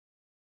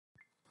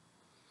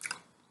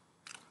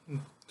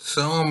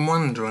So I'm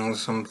wondering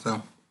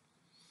something.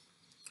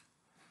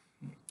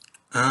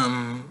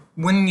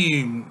 When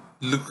you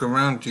look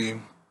around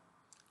you,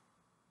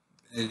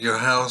 at your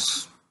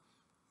house,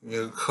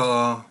 your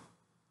car,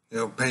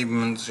 your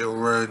pavements, your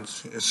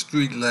roads, your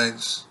street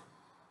lights,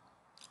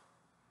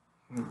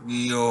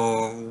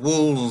 your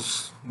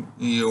walls,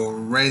 your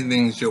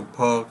railings, your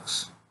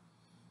parks,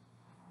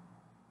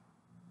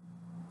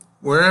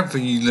 wherever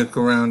you look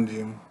around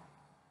you,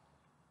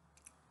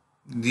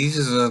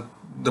 these are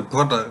the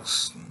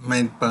products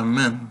made by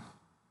men.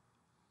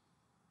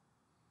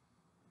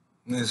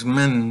 It's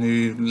men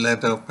who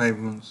laid our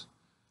pavements.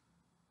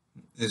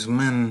 It's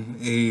men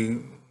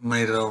who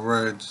made our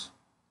roads.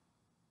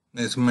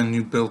 It's men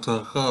who built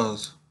our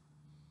cars.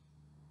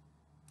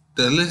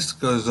 The list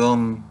goes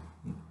on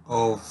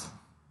of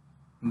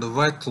the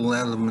vital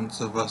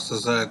elements of our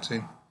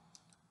society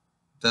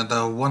that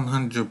are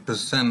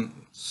 100%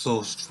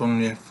 sourced from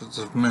the efforts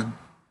of men.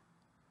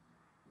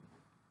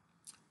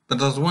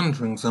 But I was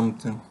wondering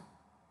something.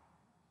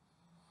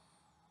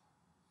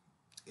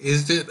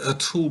 Is it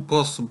at all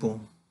possible,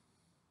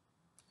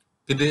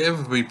 could it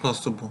ever be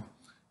possible,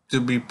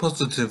 to be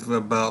positive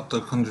about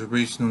the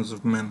contributions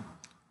of men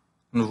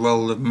and the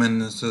role of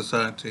men in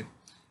society?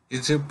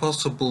 Is it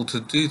possible to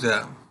do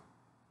that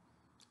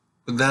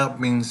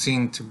without being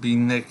seen to be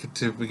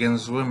negative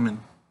against women?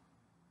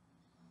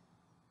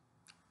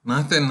 And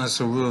I think that's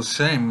a real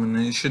shame, and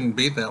it shouldn't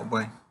be that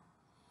way.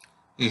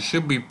 It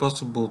should be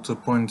possible to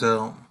point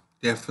out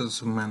the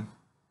efforts of men,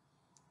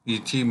 the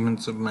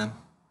achievements of men,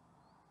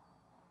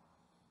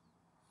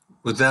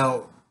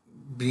 without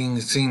being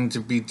seen to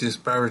be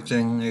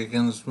disparaging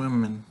against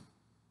women.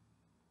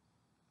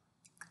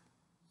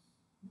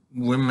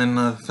 Women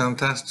are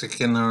fantastic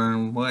in their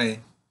own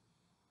way,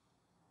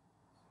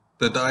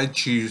 but I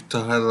choose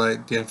to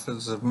highlight the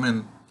efforts of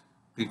men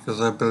because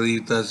I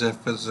believe those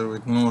efforts are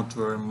ignored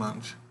very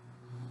much.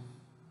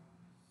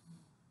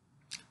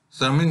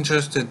 So I'm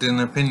interested in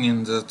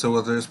opinions as to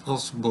whether it's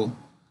possible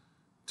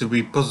to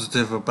be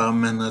positive about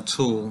men at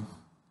all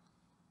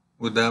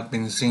without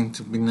being seen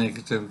to be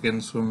negative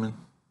against women.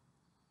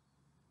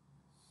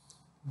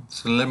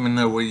 So let me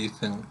know what you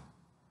think.